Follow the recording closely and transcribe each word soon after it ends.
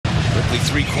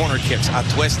Perfectly 3 corner kicks.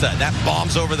 Atuesta, that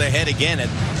bombs over the head again.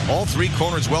 And all 3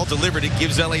 corners well delivered. It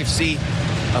gives LAFC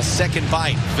a second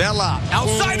bite. Vela,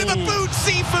 outside of the boot,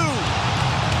 Sifu.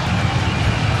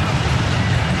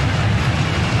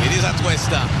 It is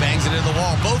Atuesta, bangs it into the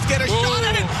wall. Both get a shot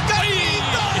at it.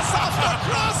 Carlitos off the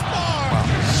crossbar.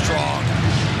 Strong.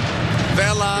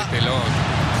 Vela.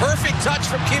 Perfect touch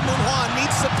from Kim Moon-Hwan.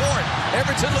 Needs support.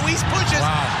 Everton Luis pushes.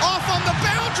 Off on the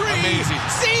boundary. Amazing.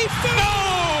 Sifu!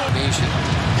 No!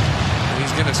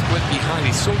 He's going to split behind.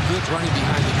 He's so good running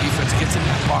behind the defense. Gets in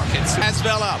that pocket. As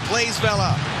Vela. Plays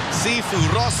Vela. Sifu.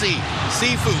 Rossi.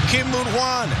 Sifu. Kim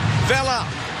Moon-Hwan. Vela.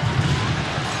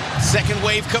 Second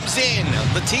wave comes in.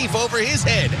 Latif over his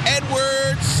head.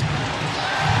 Edwards.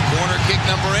 Corner kick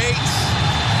number 8.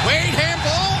 Wade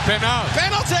handball.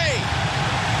 Penalty.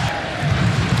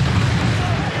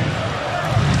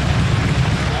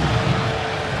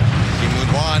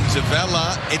 To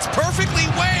Vela, it's perfectly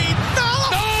Wade. Vela!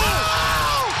 No!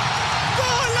 Oh!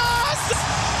 Golas!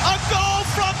 A goal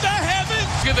from the heavens!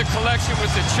 Look at the collection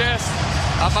with the chest.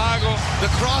 Amago. The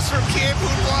cross from Kim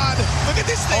Moon-Hwan. Look at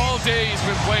this thing. All day he's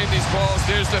been playing these balls.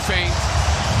 There's the feint.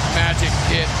 Magic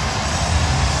hit.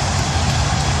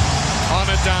 On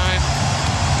a dime.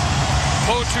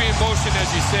 Poetry in motion, as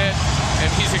you said.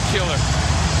 And he's a killer.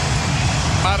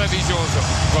 Maravilloso.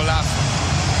 Golazo.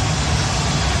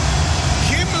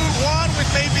 With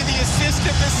maybe the assist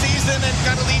of the season and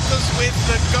Carlitos with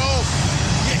the goal.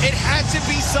 It had to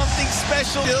be something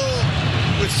special. Still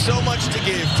with so much to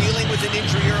give, dealing with an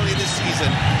injury early this season.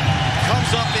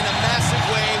 Comes up in a massive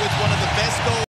way with one of the best goals.